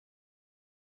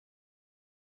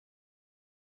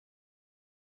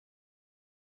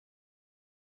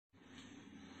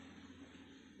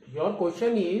Your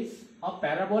question is, a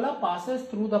parabola passes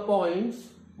through the points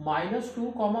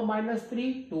 -2,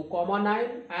 -3, 2,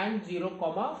 9 and 0,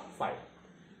 5.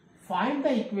 Find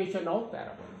the equation of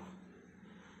parabola.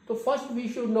 So first we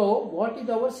should know what is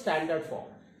our standard form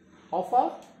of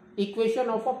a equation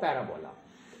of a parabola.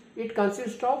 It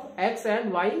consists of x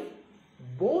and y,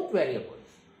 both variables.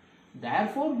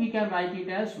 Therefore we can write it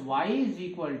as y is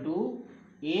equal to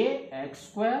ax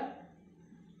square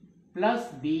plus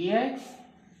bx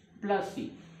plus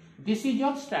c. This is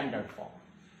your standard form.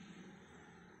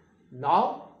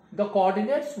 Now the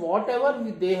coordinates whatever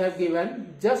they have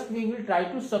given, just we will try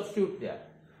to substitute there.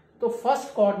 So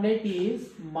first coordinate is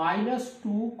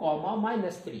 -2,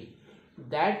 -3.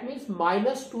 That means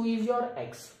 -2 is your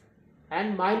x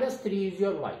and -3 is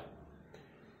your y.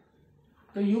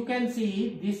 So you can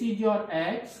see this is your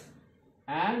x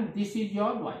and this is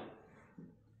your y.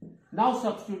 Now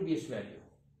substitute this value.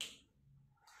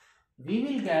 We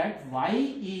will get y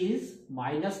is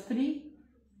 -3,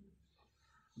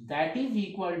 that is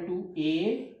equal to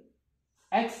a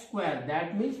x square,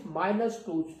 that means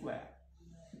 -2 square,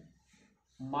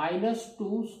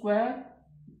 -2 square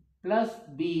plus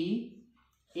b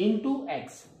into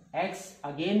x. X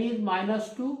again is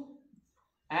 -2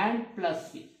 and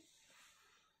plus c.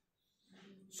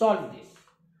 Solve this.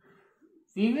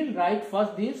 We will write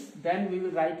first this, then we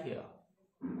will write here.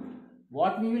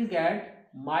 What we will get?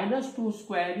 -2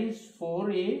 square is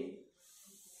 4a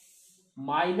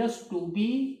minus 2b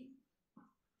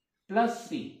plus c,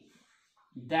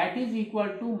 that is equal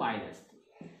to -3.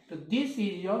 So this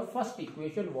is your first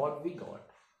equation what we got.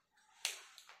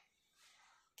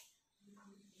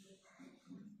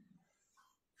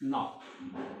 Now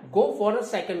go for a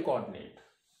second coordinate.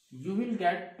 You will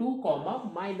get 2,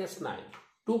 -9.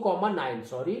 2, 9,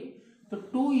 sorry. So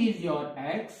 2 is your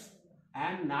x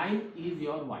and 9 is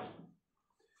your y.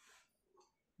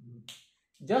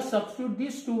 Just substitute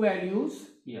these two values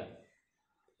here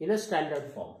in a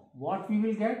standard form. What we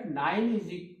will get? 9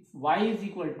 is y is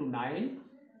equal to 9,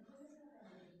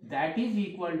 that is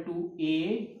equal to a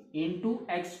into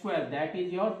x square, that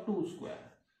is your 2 square,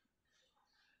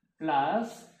 plus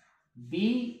b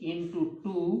into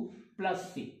 2 plus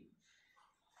c.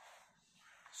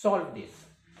 Solve this.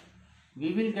 We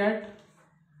will get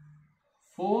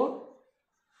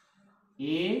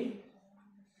 4a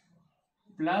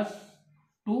plus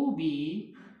 2b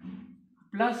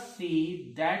plus c,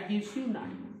 that gives you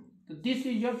 9. So this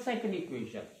is your second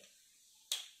equation.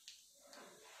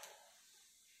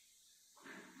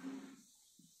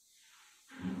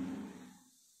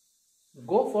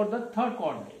 Go for the third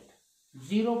coordinate,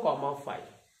 0, 5.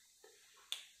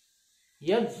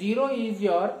 Here 0 is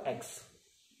your x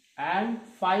and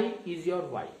 5 is your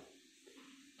y.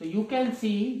 So you can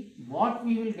see what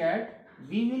we will get.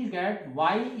 We will get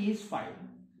y is 5.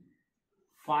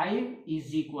 5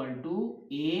 is equal to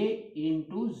a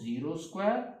into 0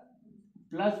 square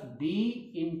plus b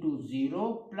into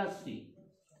 0 plus c.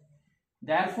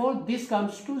 Therefore this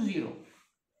comes to 0.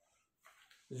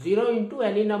 0 into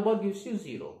any number gives you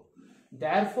 0.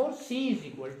 Therefore c is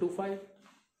equal to 5.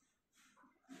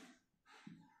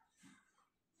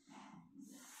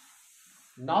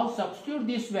 Now substitute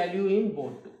this value in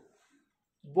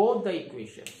both the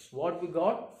equations. What we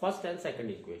got? First and second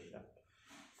equation.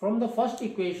 From the first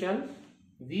equation,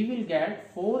 we will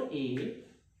get 4a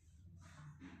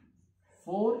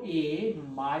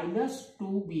minus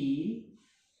 2b,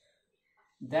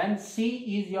 then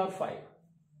c is your 5,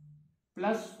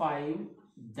 plus 5,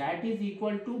 that is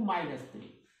equal to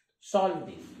 -3. Solve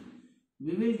this.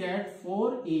 We will get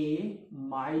 4a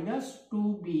minus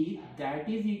 2b, that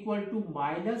is equal to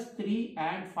 -3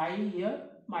 and 5 here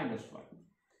 -1.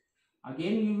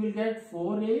 Again you will get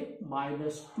 4a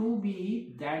minus 2b,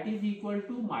 that is equal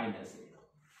to -8.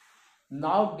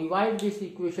 Now divide this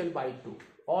equation by 2.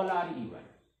 All are even.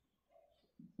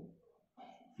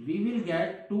 We will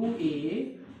get 2a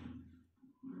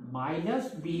minus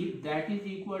b, that is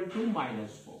equal to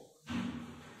 -4.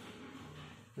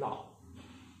 Now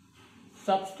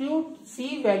substitute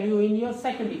c value in your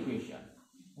second equation.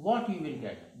 What you will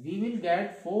get? We will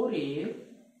get 4a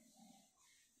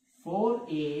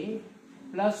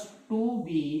plus 2b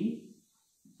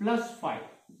plus 5,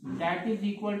 that is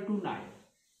equal to 9.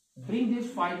 Bring this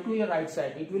 5 to your right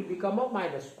side, it will become a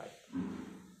 -5.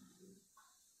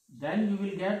 Then you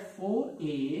will get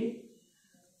 4a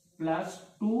plus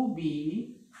 2b,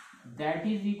 that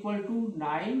is equal to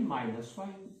 9 minus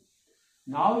 5.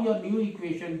 Now your new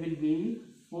equation will be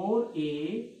 4a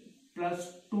plus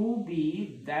 2b,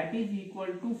 that is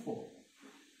equal to 4.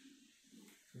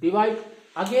 Divide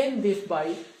again this by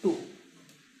 2.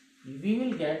 We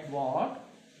will get what?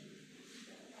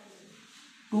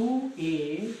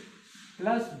 2a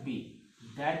plus b,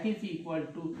 that is equal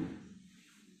to 2.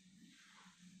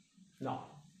 Now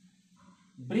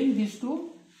bring this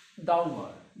to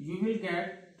downward. You will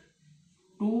get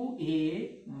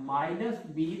 2a minus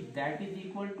b, that is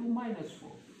equal to minus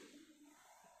 4.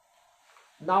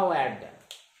 Now add them.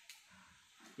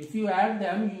 If you add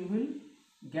them, you will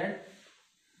get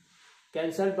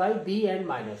cancelled by b and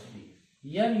minus b.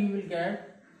 Here you will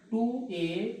get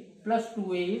 2a plus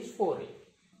 2a is 4a.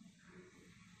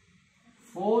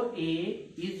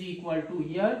 4a is equal to,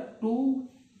 here 2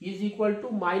 is equal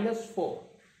to minus 4.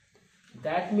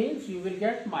 That means you will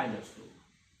get minus 2.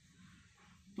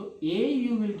 So a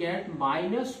you will get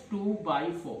minus 2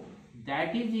 by 4.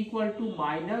 That is equal to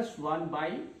minus 1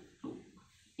 by 2.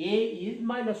 A is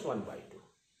minus 1 by 2.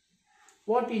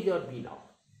 What is your b now?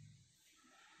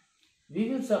 We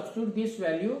will substitute this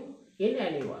value in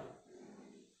any one.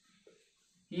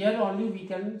 Here only we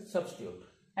can substitute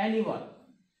any one.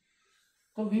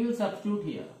 So we will substitute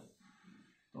here.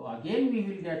 So again we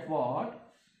will get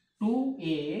what?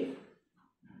 2a,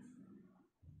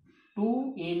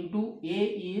 2 into a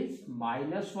is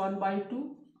minus 1 by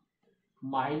 2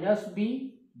 minus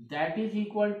b, that is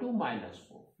equal to minus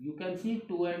 4. You can see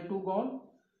 2 and 2 gone.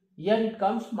 Here it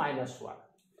comes minus 1.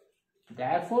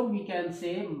 Therefore we can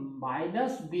say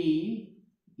minus b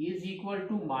is equal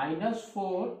to minus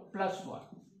 4 plus 1.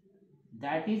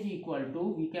 That is equal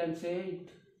to, we can say it,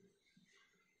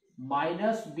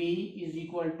 minus b is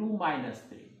equal to minus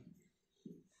 3.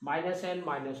 Minus and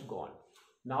minus gone.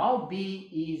 Now b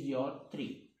is your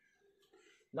 3.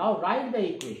 Now write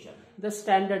the equation, the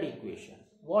standard equation.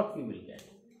 What we will get?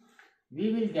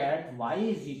 We will get y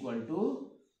is equal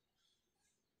to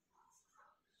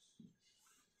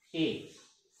a.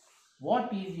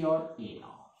 What is your a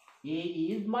now? A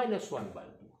is minus 1 by 2.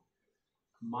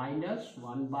 Minus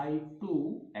 1 by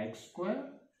 2 x square.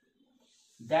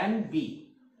 Then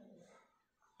b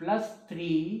plus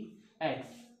 3x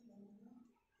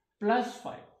plus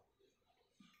 5.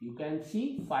 You can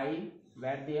see 5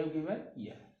 where they have given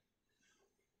here.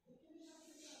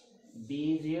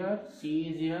 B is here, C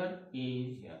is here, A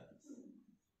is here.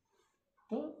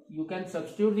 So you can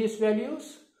substitute these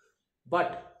values,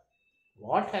 but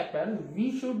what happened?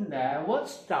 We should never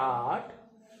start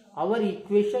our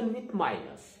equation with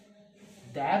minus.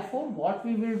 Therefore, what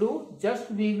we will do?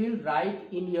 Just we will write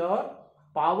in your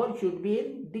power should be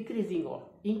in decreasing or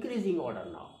increasing order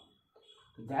now.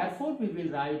 Therefore, we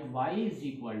will write y is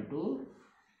equal to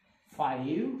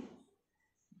 5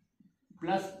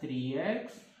 plus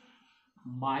 3x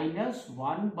minus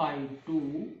 1 by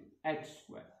 2 x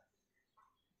square.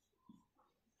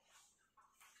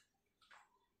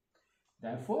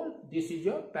 Therefore, this is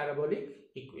your parabolic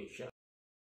equation.